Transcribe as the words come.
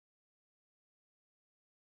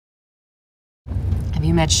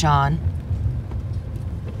you met Sean?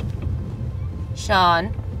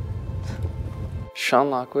 Sean? Sean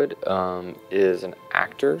Lockwood is an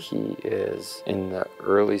actor. He is in the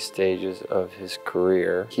early stages of his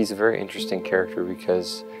career. He's a very interesting character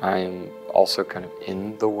because I'm also kind of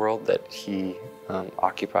in the world that he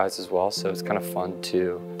occupies as well, so it's kind of fun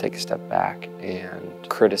to take a step back and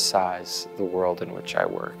criticize the world in which I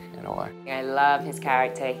work in a way. I love his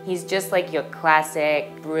character. He's just like your classic,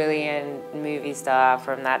 brilliant movie star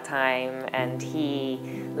from that time, and he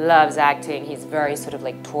loves acting. He's very sort of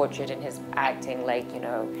like tortured in his acting, like, you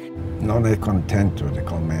know. Non è contento di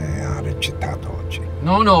come ha recitato oggi.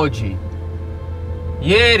 Non oggi.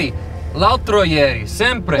 Ieri, l'altro ieri,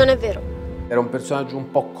 sempre. Non è vero. Era un personaggio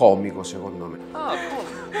un po' comico, secondo me. Oh,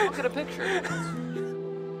 cool. Look at a picture.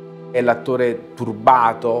 È l'attore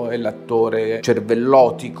turbato, è l'attore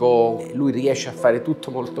cervellotico. Lui riesce a fare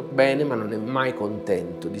tutto molto bene, ma non è mai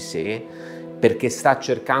contento di sé perché sta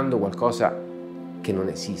cercando qualcosa che non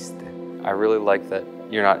esiste. I really like that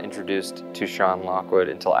you're not introduced to Sean Lockwood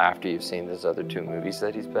until after you've seen those other two movies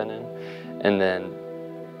that he's been in. And then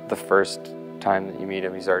the first time that you meet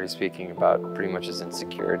him, he's already speaking about pretty much his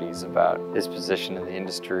insecurities, about his position in the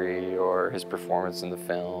industry or his performance in the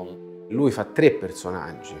film. Lui fa 3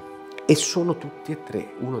 personaggi e sono tutti e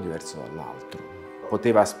 3, uno diverso dall'altro.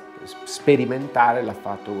 Poteva sperimentare, l'ha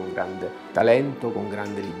fatto con grande talento, con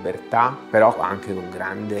grande libertà, però anche con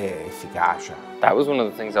grande efficacia. That was one of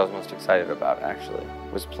the things I was most excited about, actually,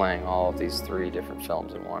 was playing all of these 3 different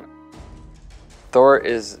films in one. Thor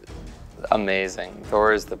is amazing.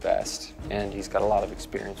 Thor is the best, and he's got a lot of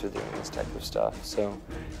experience with doing this type of stuff, so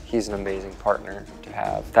he's an amazing partner to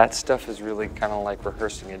have. That stuff is really kind of like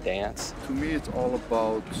rehearsing a dance. To me, it's all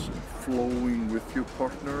about flowing with your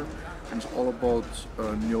partner. It's all about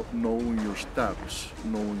knowing your steps,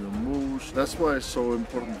 knowing your moves. That's why it's so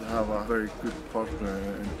important to have a very good partner,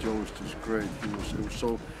 and Joe is just great. It was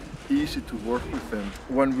so easy to work with him.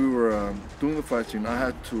 When we were doing the fight scene, I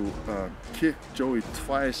had to kick Joey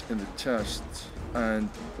twice in the chest, and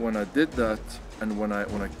when I did that, and when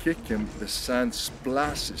I kick him, the sand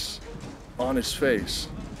splashes on his face.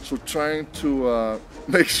 So trying to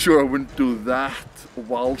make sure I wouldn't do that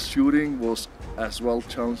while shooting was as well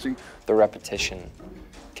challenging. The repetition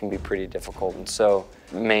can be pretty difficult, and so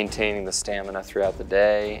maintaining the stamina throughout the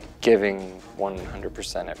day, giving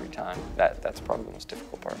 100% every time, that's probably the most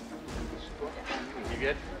difficult part. You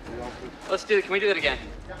good? Let's do it. Can we do it again?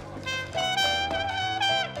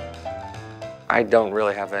 I don't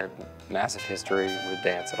really have a massive history with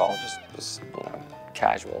dance at all, just you know,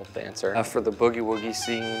 casual dancer. For the boogie woogie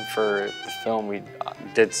scene for the film, we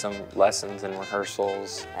did some lessons and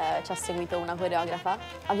rehearsals. Ci ha seguito una coreografa.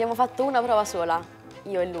 Abbiamo fatto una prova sola,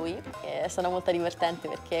 io e lui, e è stata molto divertente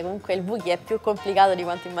perché comunque il boogie è più complicato di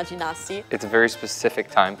quanto immaginassi. It's a very specific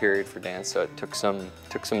time period for dance, so it took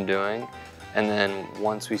some doing. And then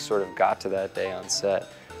once we sort of got to that day on set,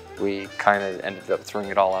 we kind of ended up throwing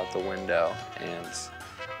it all out the window and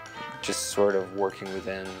just sort of working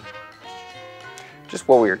within just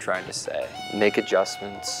what we were trying to say. Make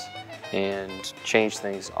adjustments and change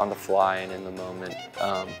things on the fly and in the moment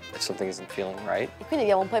if something isn't feeling right. E quindi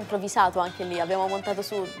abbiamo un po' improvvisato anche lì, abbiamo montato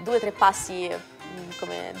su 2 o 3 passi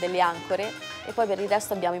come delle ancore e poi per il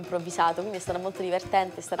resto abbiamo improvvisato, quindi è stata molto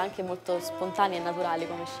divertente, è stata anche molto spontanea e naturale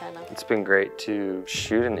come scena. It's been great to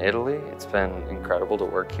shoot in Italy. It's been incredible to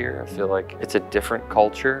work here. I feel like it's a different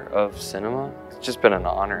culture of cinema. It's just been an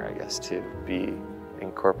honor, I guess, to be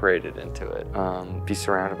incorporated into it. Be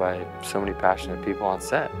surrounded by so many passionate people on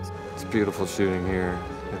set. It's beautiful shooting here.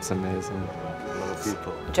 It's amazing. A lot of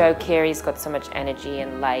people. Joe Keery's got so much energy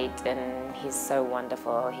and light, and he's so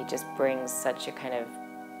wonderful. He just brings such a kind of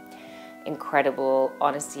incredible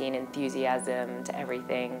honesty and enthusiasm to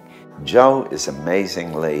everything. Joe is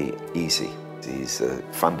amazingly easy. He's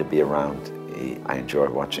fun to be around. I enjoy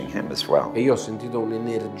watching him as well. E io ho sentito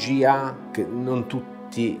un'energia che non tutti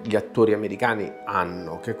gli attori americani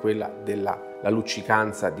hanno, che è quella della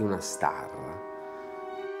luccicanza di una star.